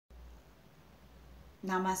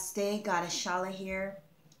Namaste, Goddess Shalla here,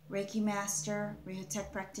 Reiki Master,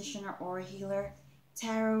 Rehotech Practitioner, Aura Healer,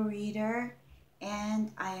 Tarot Reader,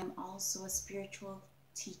 and I am also a spiritual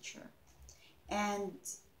teacher. And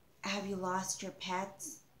have you lost your pet?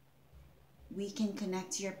 We can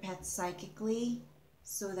connect to your pet psychically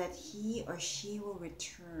so that he or she will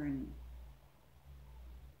return,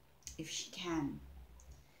 if she can.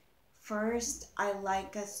 First, I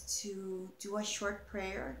like us to do a short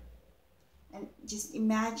prayer. And just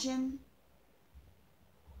imagine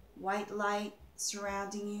white light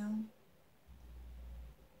surrounding you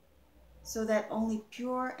so that only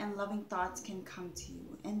pure and loving thoughts can come to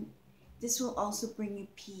you. And this will also bring you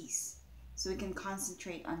peace so you can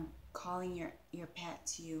concentrate on calling your pet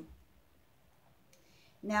to you.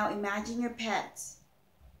 Now imagine your pet.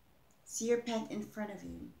 See your pet in front of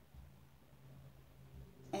you.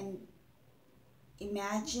 And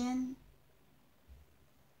imagine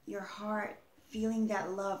your heart feeling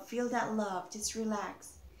that love. Feel that love. Just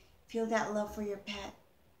relax. Feel that love for your pet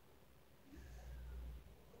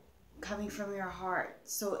coming from your heart.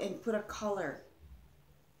 So, and put a color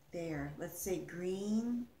there. Let's say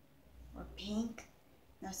green or pink.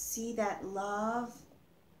 Now see that love,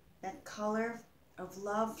 that color of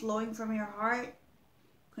love flowing from your heart,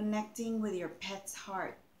 connecting with your pet's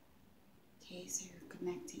heart. Okay, so you're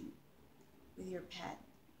connecting with your pet.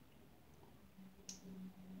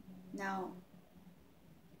 Now,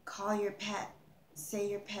 call your pet. Say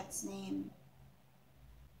your pet's name.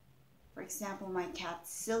 For example, my cat,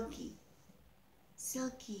 Silky.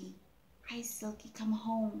 Silky. Hi, Silky. Come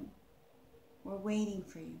home. We're waiting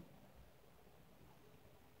for you.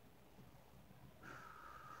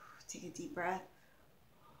 Take a deep breath.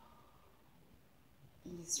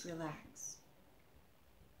 And just relax.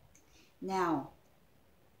 Now,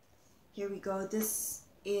 here we go. This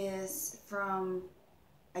is from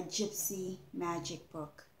a gypsy magic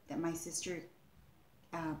book that my sister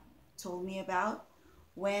told me about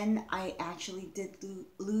when I actually did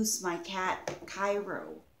lose my cat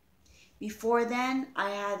Cairo. Before then, I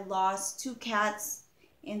had lost 2 cats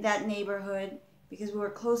in that neighborhood because we were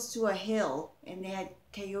close to a hill and they had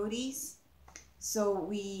coyotes. So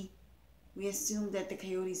we assumed that the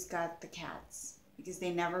coyotes got the cats because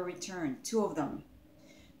they never returned, 2 of them.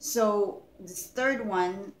 So this 3rd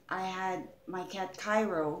one, I had my cat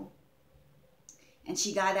Cairo, and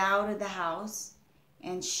she got out of the house,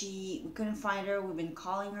 and we couldn't find her. We've been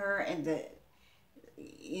calling her, and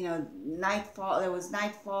nightfall. There was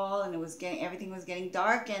nightfall, and everything was getting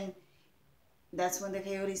dark, and that's when the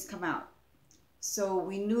coyotes come out. So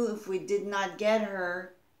we knew if we did not get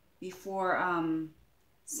her before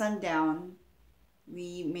sundown,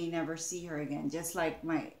 we may never see her again, just like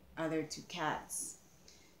my other 2 cats.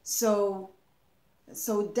 So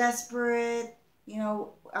desperate,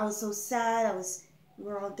 I was so sad. We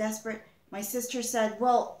were all desperate. My sister said,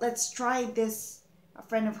 well, let's try this. A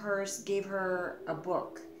friend of hers gave her a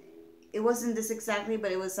book. It wasn't this exactly,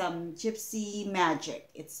 but it was gypsy magic,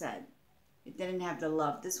 it said. It didn't have the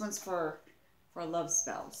love. This one's for love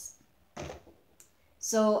spells.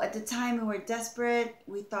 So at the time we were desperate.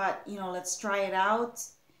 We thought, let's try it out.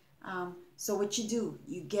 So what you do,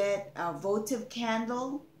 you get a votive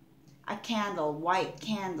candle, white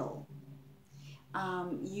candle.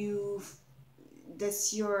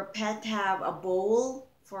 Does your pet have a bowl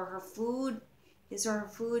for her food, his or her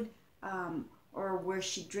food, or where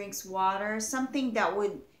she drinks water, something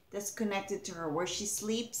that's connected to her, where she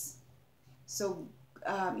sleeps? So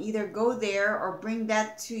either go there or bring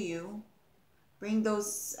that to you. Bring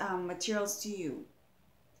those materials to you,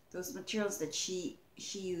 those materials that she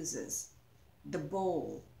uses, the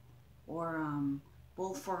bowl, or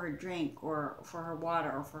bowl for her drink, or for her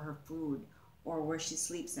water, or for her food, or where she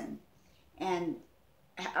sleeps in. And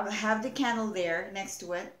have the candle there next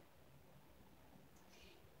to it.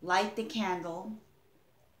 Light the candle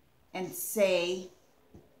and say,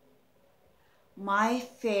 my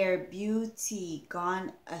fair beauty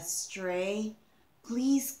gone astray,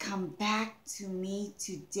 please come back to me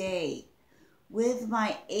today. With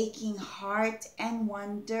my aching heart and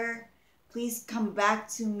wonder, please come back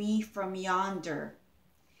to me from yonder.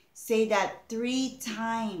 Say that 3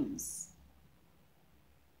 times.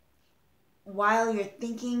 While you're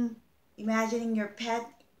thinking, imagining your pet,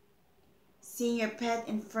 seeing your pet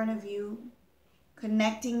in front of you,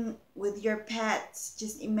 connecting with your pet,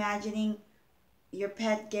 just imagining your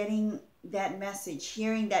pet getting that message,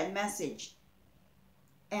 hearing that message.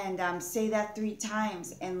 And say that 3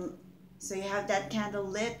 times. And so you have that candle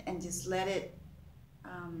lit, and just let it,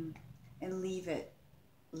 and leave it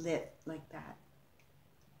lit like that.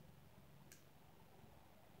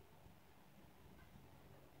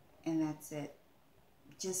 And that's it.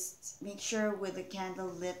 just make sure with the candle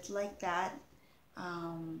lit like that,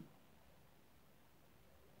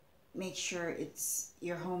 make sure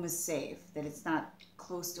your home is safe, that it's not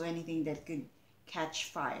close to anything that could catch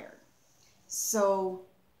fire. So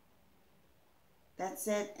that's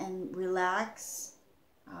it, and relax.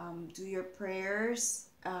 Do your prayers,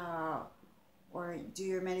 or do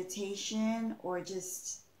your meditation, or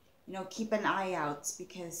just, keep an eye out,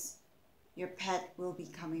 because your pet will be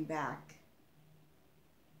coming back.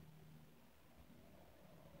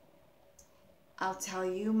 I'll tell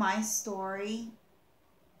you my story.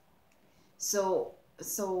 So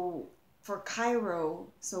for Cairo,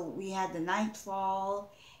 so we had the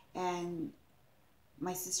nightfall, and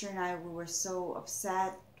my sister and I, we were so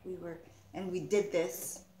upset. We did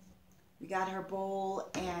this. We got her bowl,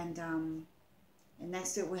 and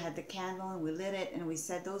next to it we had the candle, and we lit it, and we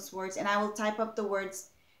said those words. And I will type up the words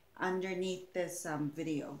underneath this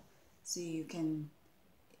video, so you can,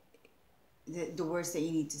 the words that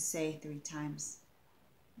you need to say 3 times,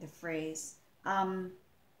 the phrase.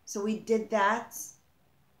 So we did that,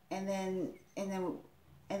 and then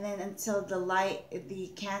until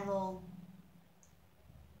the candle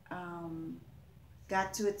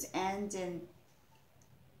got to its end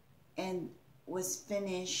and was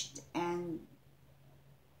finished, and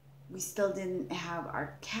we still didn't have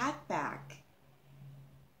our cat back.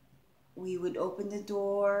 We would open the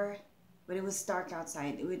door, but it was dark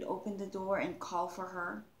outside. We would open the door and call for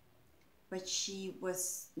her, but she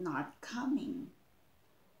was not coming.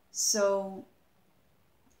 So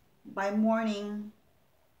by morning,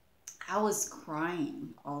 I was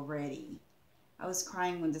crying already. I was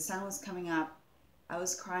crying when the sun was coming up. I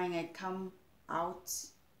was crying. I'd come out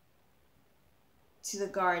to the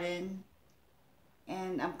garden,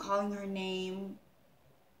 and I'm calling her name,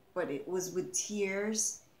 but it was with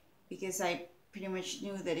tears, because I pretty much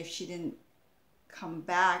knew that if she didn't come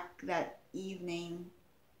back that evening,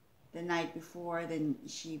 the night before, then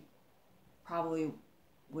she probably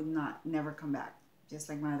would never come back, just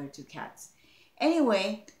like my other 2 cats.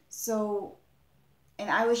 Anyway, so, and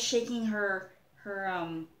I was shaking her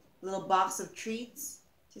little box of treats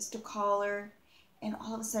just to call her, and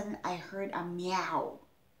all of a sudden I heard a meow.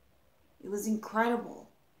 It was incredible.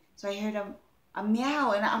 So I heard a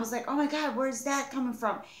meow, and I was like, oh my God, where's that coming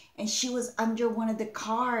from? And she was under one of the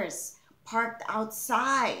cars parked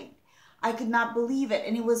outside. I could not believe it.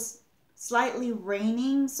 And it was slightly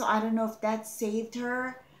raining, so I don't know if that saved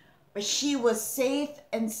her, but she was safe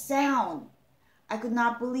and sound. I could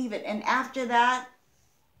not believe it. And after that,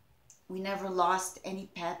 we never lost any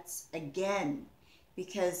pets again,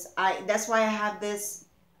 because that's why I have this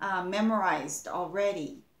memorized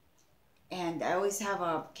already. And I always have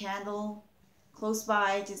a candle close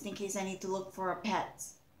by, just in case I need to look for a pet.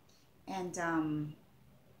 And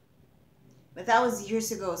but that was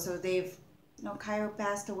years ago, so they've, Cairo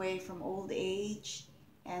passed away from old age,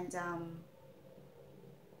 and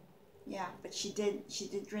yeah, but she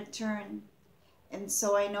did return. And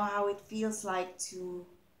so I know how it feels like to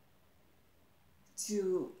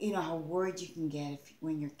how worried you can get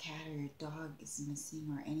when your cat or your dog is missing,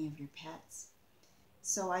 or any of your pets.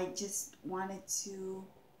 So I just wanted to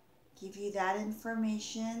give you that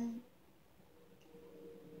information,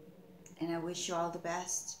 and I wish you all the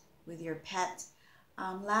best with your pet.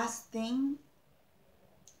 Last thing,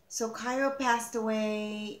 so Cairo passed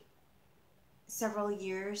away several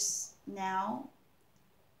years now.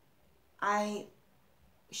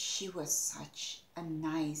 She was such a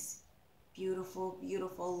nice, beautiful,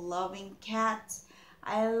 loving cat.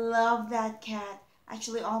 I love that cat.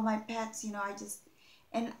 Actually, all my pets,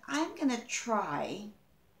 and I'm gonna try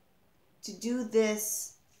to do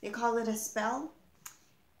this, they call it a spell,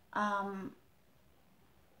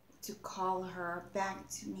 to call her back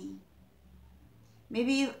to me.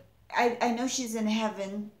 Maybe, I know she's in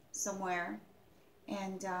heaven somewhere,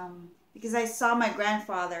 and because I saw my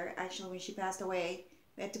grandfather, actually, when she passed away,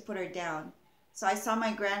 we had to put her down. So I saw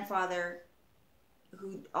my grandfather,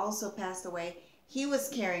 who also passed away. He was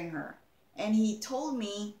carrying her, and he told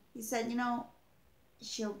me, he said,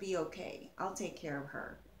 she'll be okay. I'll take care of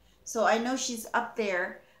her. So I know she's up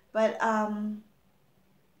there, but I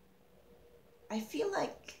feel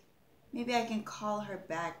like maybe I can call her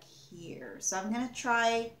back here. So I'm going to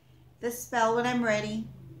try the spell when I'm ready,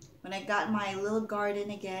 when I got my little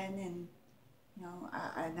garden again, and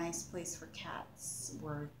a nice place for cats,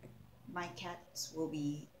 where my cats will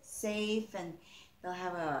be safe, and they'll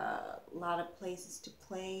have a lot of places to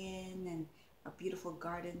play in, and a beautiful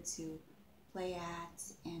garden to play at.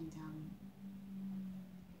 And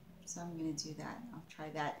so I'm going to do that. I'll try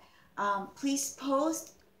that. Please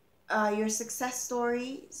post your success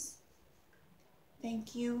stories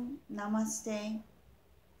Thank you. Namaste.